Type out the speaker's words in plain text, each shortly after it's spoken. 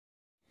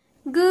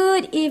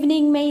Good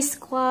evening, May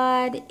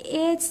Squad.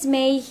 It's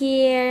May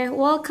here.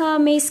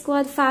 Welcome, May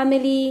Squad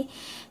family.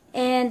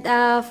 And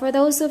for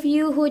those of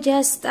you who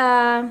just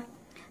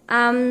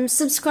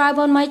subscribe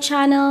on my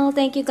channel,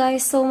 thank you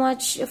guys so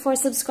much for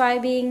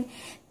subscribing.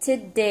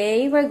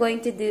 Today, we're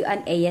going to do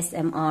an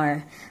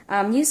ASMR.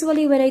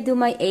 Usually, when I do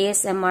my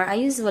ASMR, I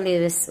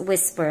usually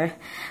whisper.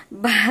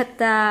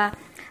 But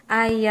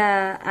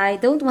I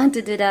don't want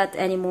to do that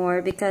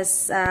anymore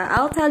because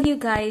I'll tell you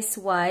guys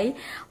why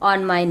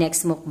on my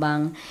next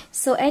mukbang.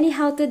 So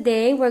anyhow,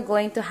 today we're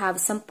going to have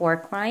some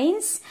pork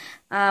rinds.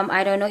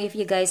 I don't know if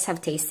you guys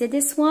have tasted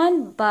this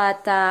one,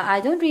 but I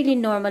don't really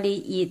normally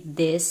eat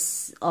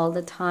this all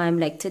the time.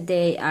 Like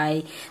today,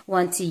 I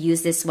want to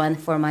use this one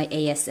for my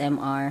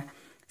ASMR.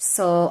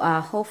 So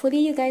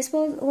hopefully you guys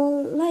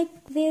will like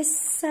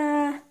this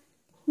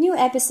new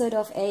episode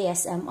of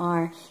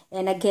ASMR.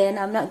 And again,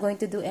 I'm not going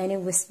to do any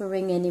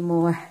whispering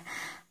anymore.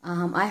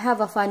 I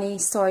have a funny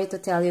story to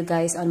tell you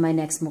guys on my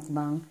next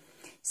mukbang.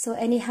 So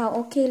anyhow,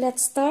 okay,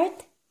 let's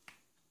start.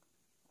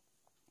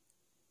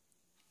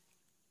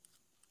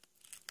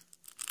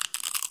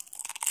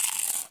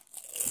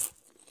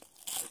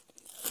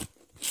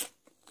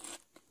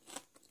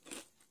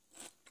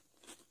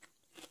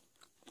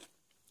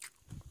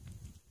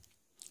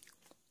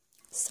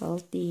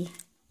 Salty,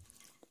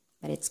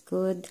 but it's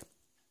good.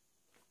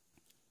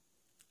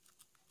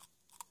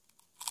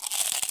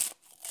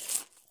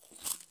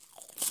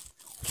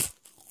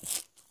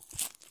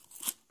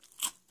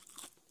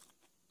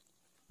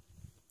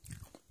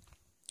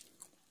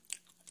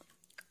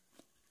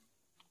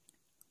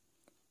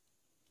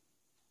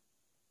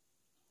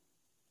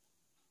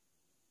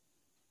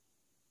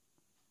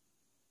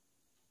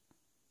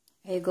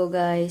 Here you go,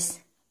 guys.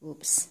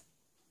 Oops.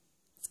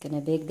 It's gonna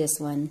bake this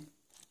one.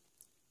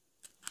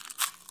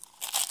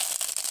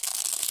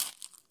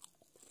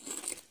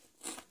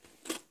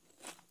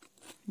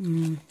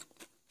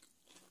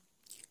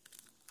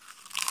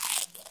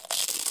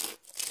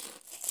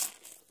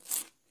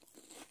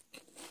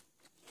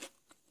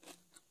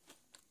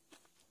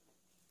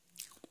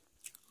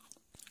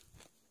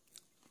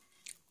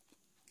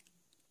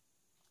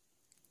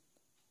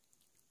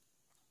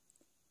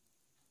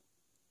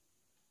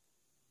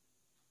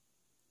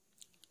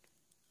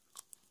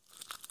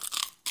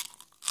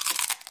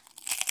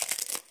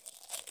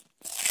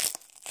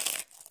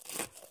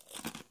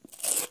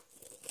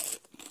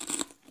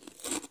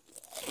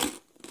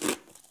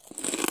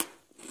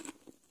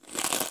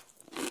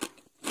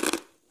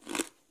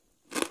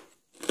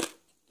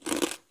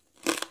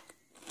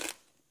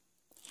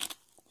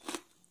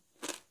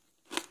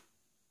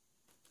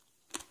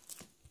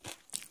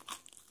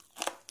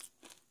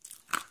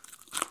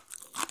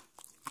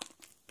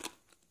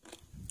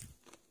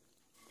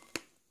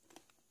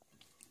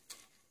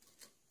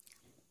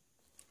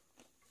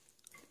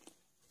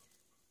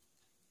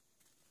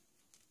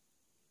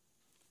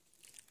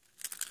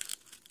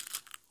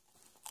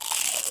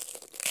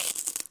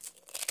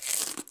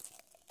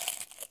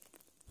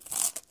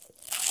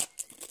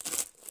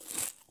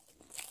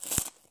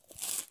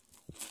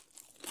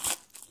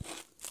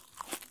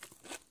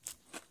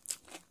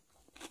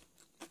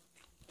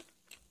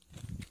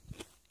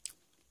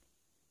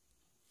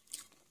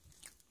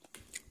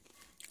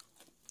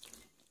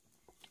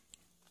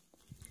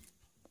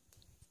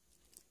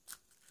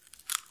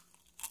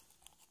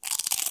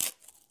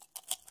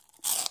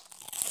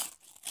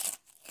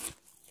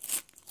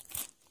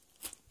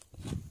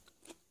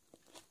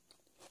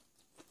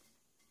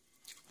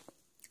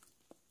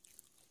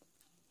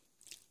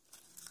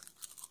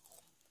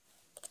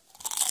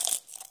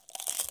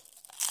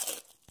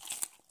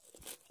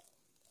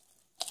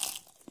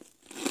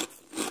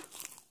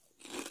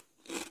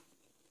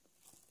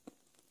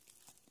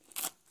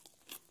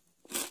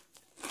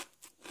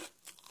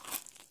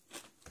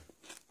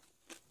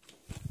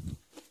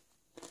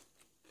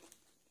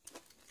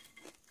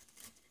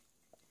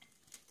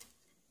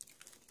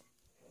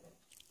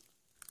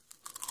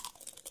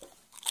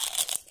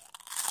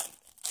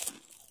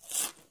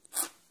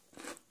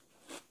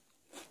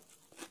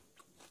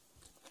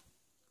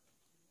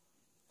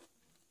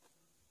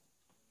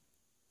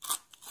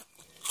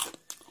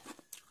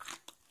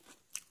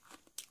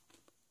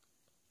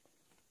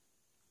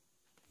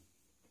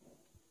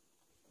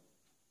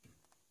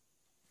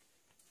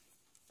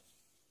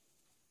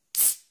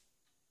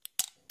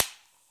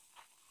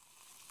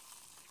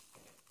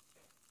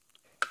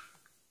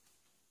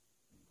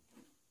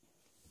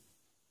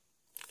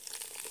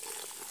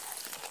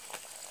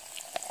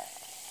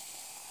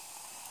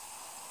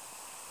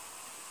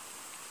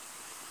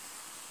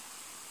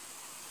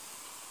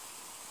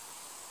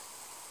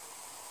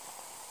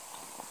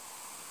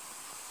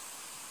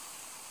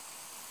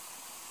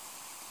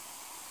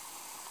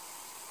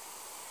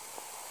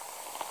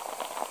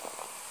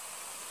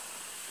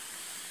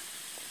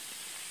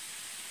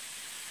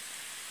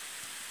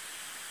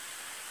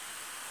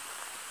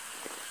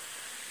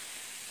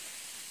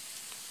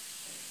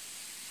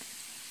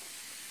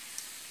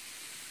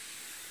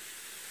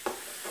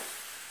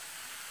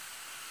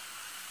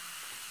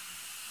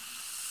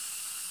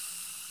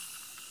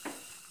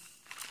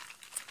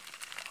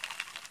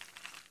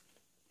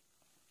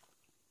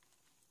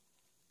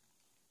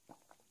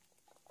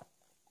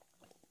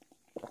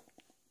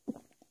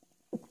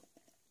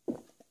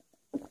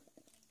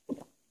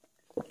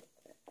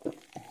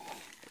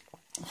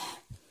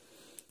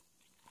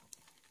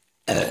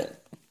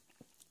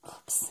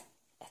 Oops,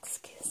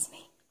 excuse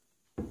me.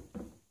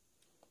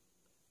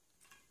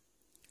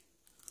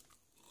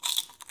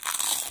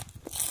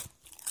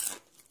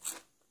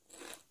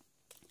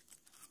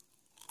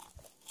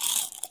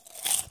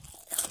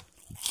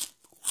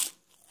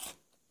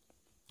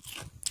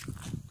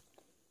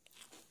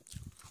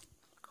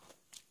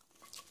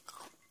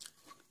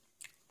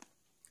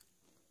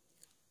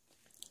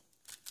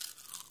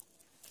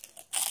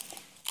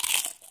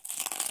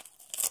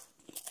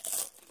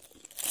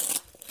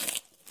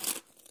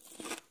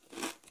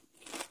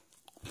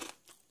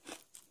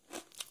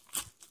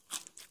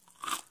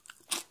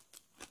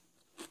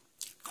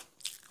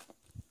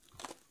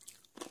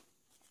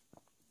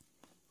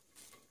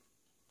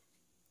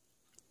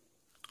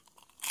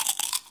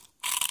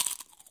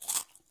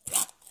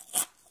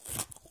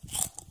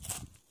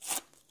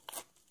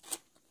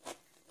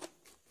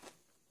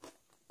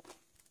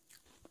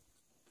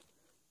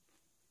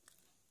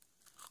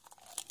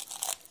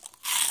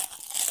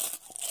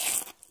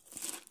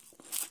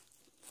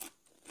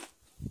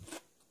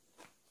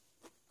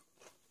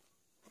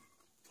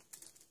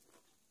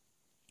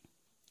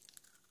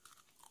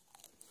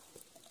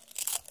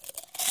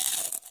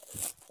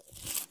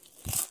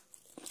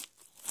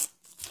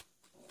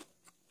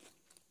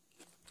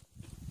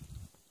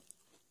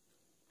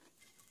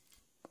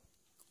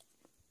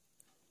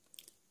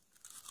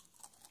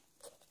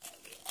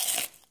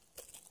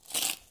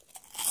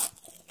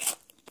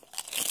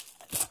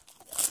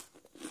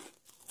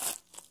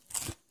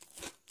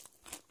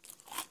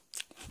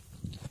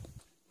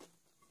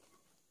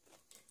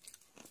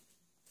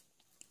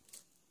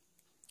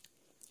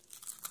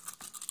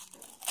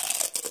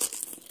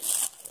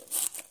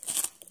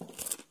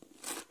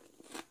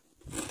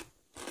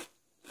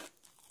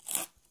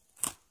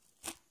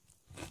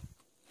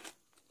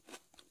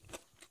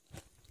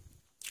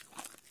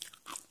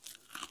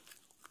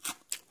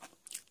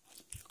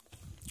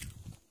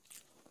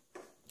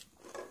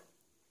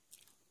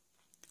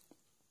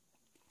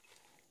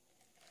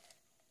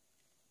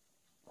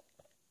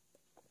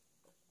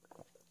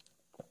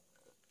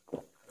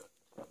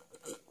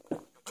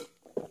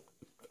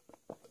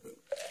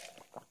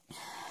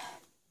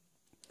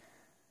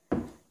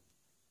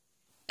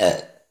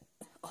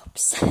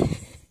 Oops.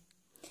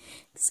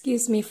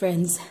 Excuse me,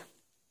 friends.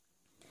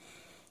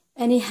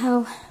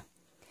 Anyhow,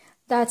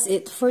 that's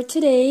it for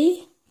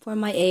today for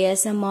my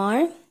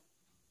ASMR.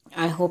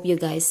 I hope you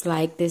guys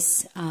like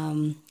this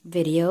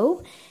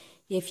video.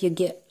 If you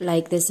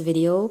like this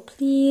video,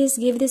 please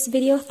give this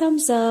video a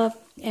thumbs up,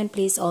 and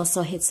please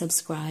also hit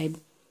subscribe.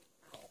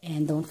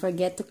 And don't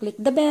forget to click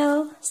the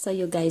bell so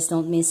you guys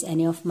don't miss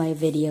any of my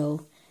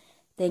video.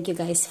 Thank you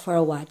guys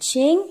for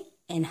watching,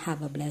 and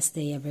have a blessed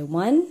day,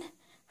 everyone.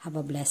 Have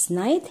a blessed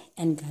night,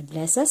 and God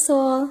bless us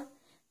all.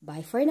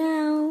 Bye for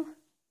now.